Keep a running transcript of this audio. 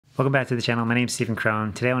Welcome back to the channel. My name is Stephen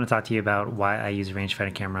Crone. Today I want to talk to you about why I use a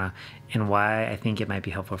rangefinder camera and why I think it might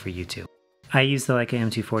be helpful for you too. I use the Leica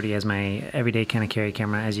M240 as my everyday kind of carry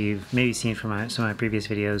camera, as you've maybe seen from some of my previous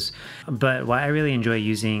videos. But why I really enjoy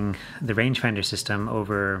using the rangefinder system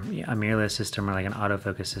over a mirrorless system or like an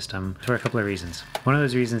autofocus system for a couple of reasons. One of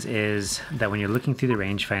those reasons is that when you're looking through the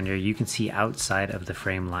rangefinder, you can see outside of the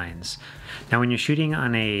frame lines. Now, when you're shooting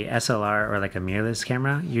on a SLR or like a mirrorless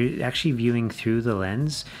camera, you're actually viewing through the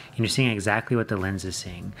lens and you're seeing exactly what the lens is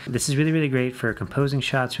seeing. This is really, really great for composing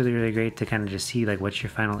shots, really, really great to kind of just see like what your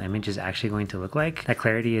final image is actually going to look like. That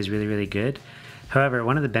clarity is really, really good. However,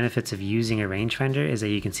 one of the benefits of using a rangefinder is that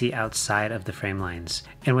you can see outside of the frame lines.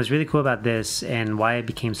 And what's really cool about this and why it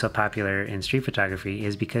became so popular in street photography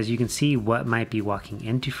is because you can see what might be walking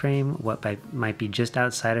into frame, what might be just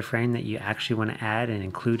outside of frame that you actually want to add and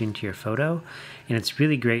include into your photo. And it's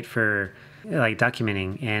really great for like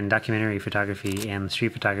documenting and documentary photography and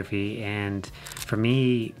street photography, and for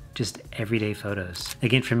me, just everyday photos.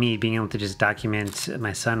 Again, for me, being able to just document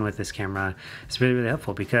my son with this camera is really, really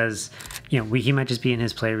helpful because, you know, he might just be in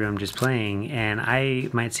his playroom just playing and I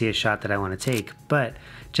might see a shot that I want to take, but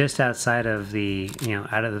just outside of the,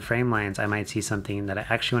 out of the frame lines, I might see something that I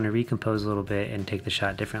actually want to recompose a little bit and take the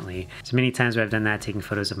shot differently. So many times where I've done that taking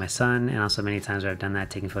photos of my son, and also many times where I've done that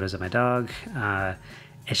taking photos of my dog.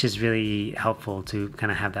 It's just really helpful to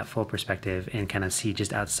kind of have that full perspective and kind of see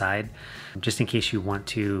just outside, just in case you want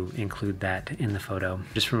to include that in the photo.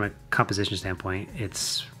 Just from a composition standpoint,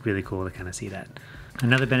 it's really cool to kind of see that.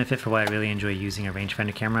 Another benefit for why I really enjoy using a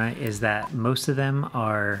rangefinder camera is that most of them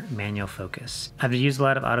are manual focus. I've used a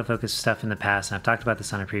lot of autofocus stuff in the past, and I've talked about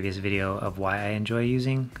this on a previous video of why I enjoy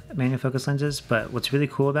using manual focus lenses, but what's really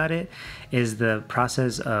cool about it is the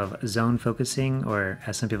process of zone focusing, or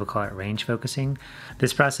as some people call it, range focusing.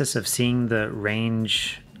 This process of seeing the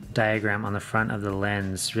range diagram on the front of the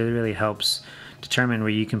lens really, really helps determine where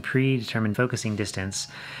you can predetermine focusing distance,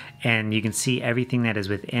 and you can see everything that is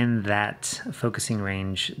within that focusing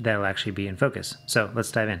range that will actually be in focus. So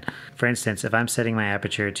let's dive in. For instance, if I'm setting my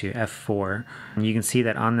aperture to f4, you can see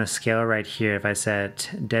that on the scale right here, if I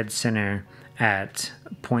set dead center at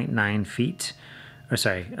 0.9 feet, or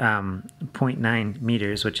sorry, 0.9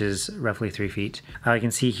 meters, which is roughly 3 feet. I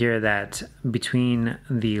can see here that between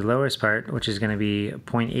the lowest part, which is going to be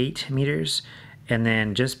 0.8 meters, and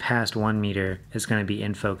then just past 1 meter is going to be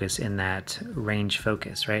in focus in that range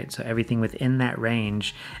focus, right? So everything within that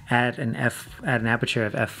range at an aperture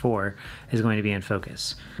of f4 is going to be in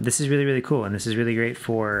focus. This is really, really cool, and this is really great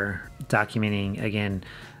for documenting, again,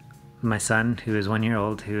 my son, who is 1 year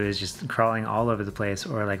old, who is just crawling all over the place,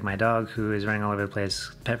 or like my dog, who is running all over the place.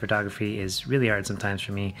 Pet photography is really hard sometimes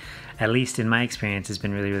for me. At least in my experience, it's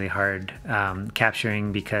been really, really hard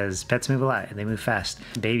capturing, because pets move a lot and they move fast.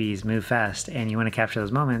 Babies move fast, and you want to capture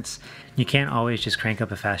those moments. You can't always just crank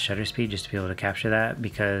up a fast shutter speed just to be able to capture that,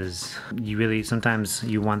 because you really, sometimes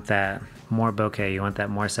you want that more bokeh, you want that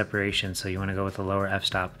more separation, so you want to go with a lower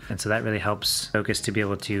f-stop. And so that really helps focus to be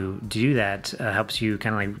able to do that, helps you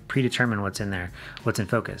kind of like predetermine what's in there, what's in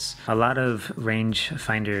focus. A lot of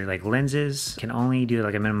rangefinder like lenses can only do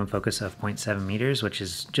like a minimum focus of 0.7 meters, which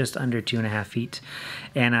is just under 2.5 feet.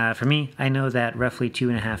 And for me, I know that roughly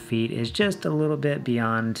 2.5 feet is just a little bit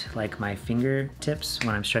beyond like my fingertips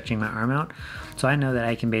when I'm stretching my arm out. So I know that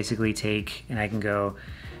I can basically take, and I can go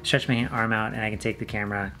stretch my arm out, and I can take the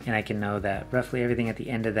camera, and I can know that roughly everything at the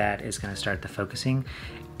end of that is going to start the focusing.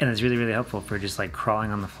 And it's really, really helpful for just like crawling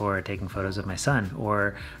on the floor taking photos of my son,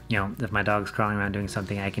 or if my dog's crawling around doing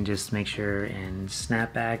something, I can just make sure and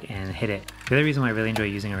snap back and hit it. The other reason why I really enjoy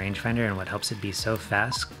using a rangefinder and what helps it be so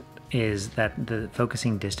fast is that the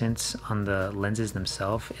focusing distance on the lenses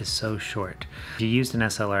themselves is so short. If you used an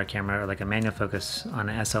SLR camera or like a manual focus on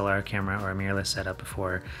an SLR camera or a mirrorless setup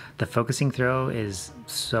before, the focusing throw is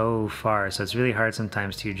so far, so it's really hard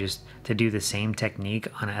sometimes to do the same technique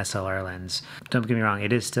on an SLR lens. Don't get me wrong,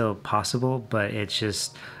 it is still possible, but it's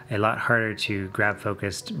just a lot harder to grab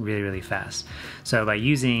focused really, really fast. So by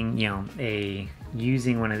using,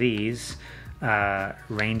 using one of these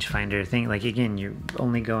rangefinder thing, like again, you're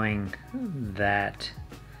only going that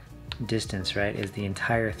distance, right, is the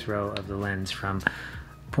entire throw of the lens from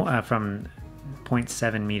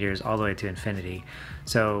 0.7 meters all the way to infinity.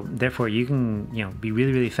 So therefore you can be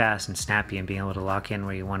really, really fast and snappy and being able to lock in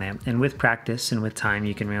where you want to. And with practice and with time,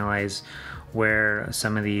 you can realize where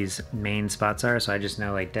some of these main spots are. So I just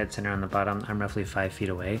know like dead center on the bottom, I'm roughly 5 feet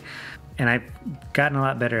away. And I've gotten a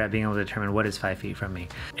lot better at being able to determine what is 5 feet from me.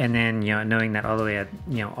 And then, knowing that all the way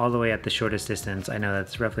at the shortest distance, I know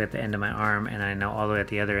that's roughly at the end of my arm, and I know all the way at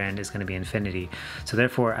the other end is going to be infinity. So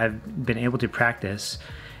therefore, I've been able to practice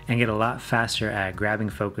and get a lot faster at grabbing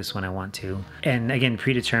focus when I want to. And again,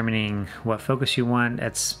 predetermining what focus you want,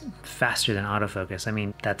 that's faster than autofocus. I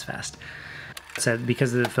mean, that's fast. So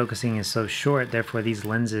because the focusing is so short, therefore these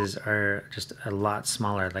lenses are just a lot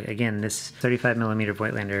smaller. Like again, this 35mm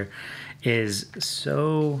Voightlander is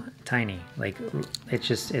so tiny. Like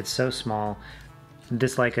it's so small.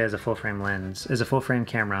 This Leica is a full frame lens, is a full frame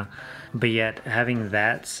camera, but yet having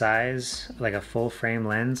that size, like a full frame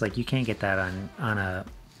lens, like you can't get that on a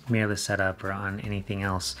mirrorless setup or on anything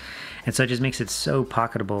else. And so it just makes it so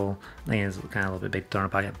pocketable. Like it's kind of a little bit big to throw in a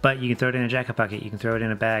pocket, but you can throw it in a jacket pocket, you can throw it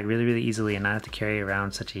in a bag really, really easily and not have to carry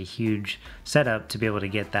around such a huge setup to be able to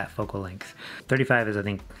get that focal length. 35 is, I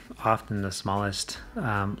think, often the smallest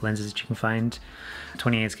lenses that you can find.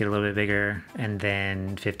 28s get a little bit bigger, and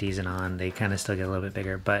then 50s and on, they kind of still get a little bit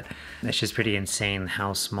bigger, but it's just pretty insane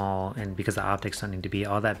how small, and because the optics don't need to be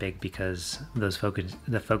all that big because the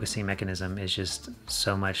focusing mechanism is just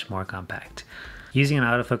so much more compact. Using an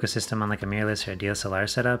autofocus system on like a mirrorless or a DSLR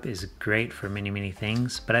setup is great for many, many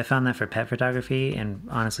things, but I found that for pet photography and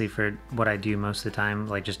honestly for what I do most of the time,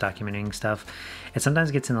 like just documenting stuff, it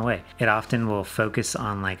sometimes gets in the way. It often will focus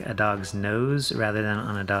on like a dog's nose rather than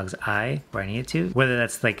on a dog's eye where I need it to. Whether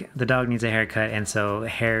that's like the dog needs a haircut and so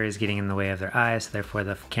hair is getting in the way of their eyes, so therefore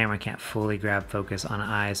the camera can't fully grab focus on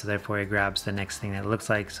eyes, so therefore it grabs the next thing that it looks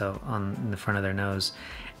like, so on the front of their nose.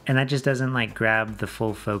 And that just doesn't like grab the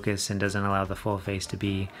full focus and doesn't allow the full face to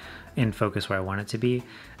be in focus where I want it to be.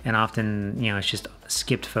 And often, you know, it's just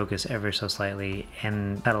skipped focus ever so slightly,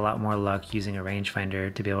 and had a lot more luck using a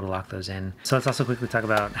rangefinder to be able to lock those in. So let's also quickly talk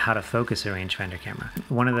about how to focus a rangefinder camera.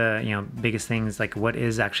 One of the, you know, biggest things, like what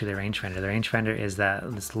is actually the rangefinder? The rangefinder is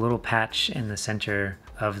this little patch in the center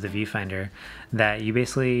of the viewfinder that you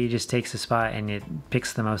basically just takes a spot and it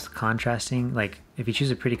picks the most contrasting. Like if you choose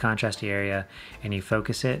a pretty contrasty area and you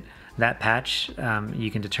focus it, that patch, you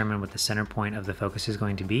can determine what the center point of the focus is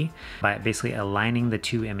going to be by basically aligning the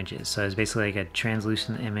two images. So it's basically like a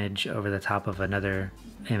translucent image over the top of another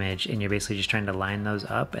image, and you're basically just trying to line those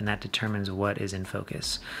up, and that determines what is in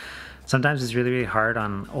focus. Sometimes it's really, really hard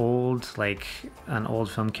on old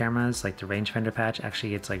film cameras. Like the rangefinder patch actually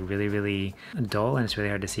gets like really, really dull, and it's really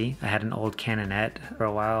hard to see. I had an old Canonette for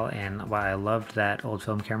a while, and while I loved that old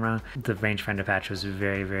film camera, the rangefinder patch was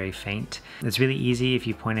very, very faint. It's really easy if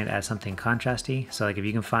you point it at something contrasty. So like if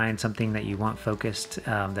you can find something that you want focused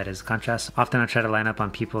that is contrast. Often I'll try to line up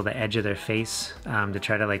on people the edge of their face to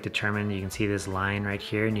try to like determine. You can see this line right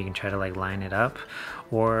here, and you can try to like line it up.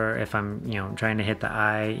 Or if I'm, you know, trying to hit the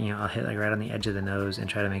eye, you know, I'll hit like right on the edge of the nose and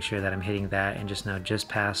try to make sure that I'm hitting that, and just know just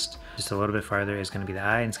past, just a little bit farther is going to be the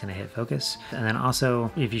eye, and it's going to hit focus. And then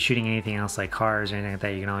also, if you're shooting anything else like cars or anything like that,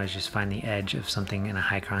 you can always just find the edge of something in a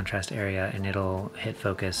high contrast area and it'll hit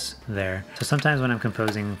focus there. So sometimes when I'm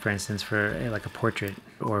composing, for instance, for like a portrait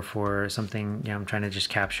or for something, you know, I'm trying to just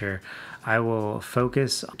capture, I will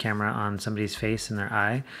focus camera on somebody's face and their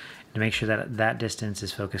eye to make sure that that distance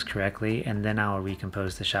is focused correctly, and then I'll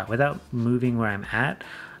recompose the shot without moving where I'm at.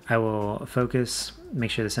 I will focus, make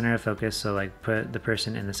sure the center of focus, so like put the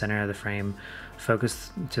person in the center of the frame,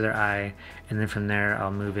 focus to their eye, and then from there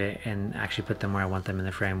I'll move it and actually put them where I want them in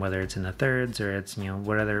the frame, whether it's in the thirds or it's, you know,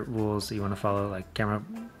 what other rules that you want to follow, like camera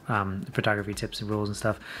photography tips and rules and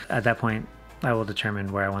stuff. At that point, I will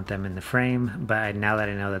determine where I want them in the frame, but now that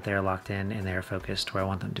I know that they're locked in and they're focused where I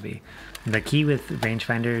want them to be. The key with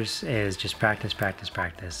rangefinders is just practice, practice,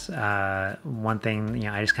 practice. One thing, you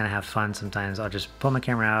know, I just kind of have fun sometimes. I'll just pull my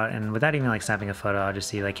camera out, and without even like snapping a photo, I'll just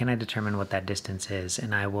see like, can I determine what that distance is?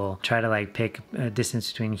 And I will try to like pick a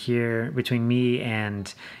distance between me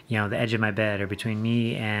and, you know, the edge of my bed, or between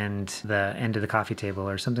me and the end of the coffee table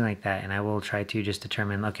or something like that. And I will try to just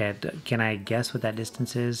determine, okay, can I guess what that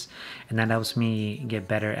distance is? And that helps me get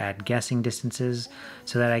better at guessing distances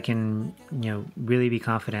so that I can, you know, really be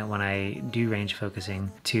confident when I do range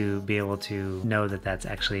focusing to be able to know that that's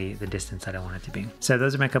actually the distance that I want it to be. So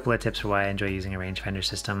those are my couple of tips for why I enjoy using a rangefinder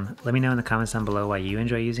system. Let me know in the comments down below why you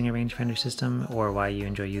enjoy using a rangefinder system, or why you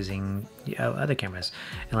enjoy using other cameras.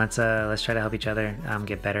 And let's try to help each other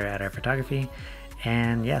get better at our photography.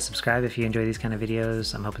 And yeah, subscribe if you enjoy these kind of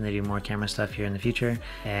videos. I'm hoping to do more camera stuff here in the future,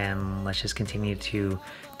 and let's just continue to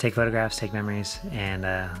take photographs, take memories, and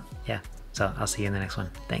yeah, so I'll see you in the next one.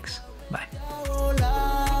 Thanks. Bye.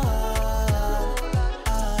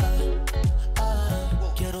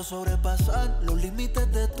 Quiero sobrepasar los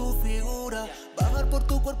límites de tu figura, bajar por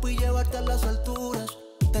tu cuerpo y llevarte a las alturas.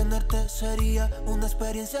 Tenerte sería una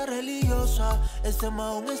experiencia religiosa, este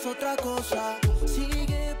maón es otra cosa.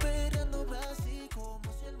 Sigue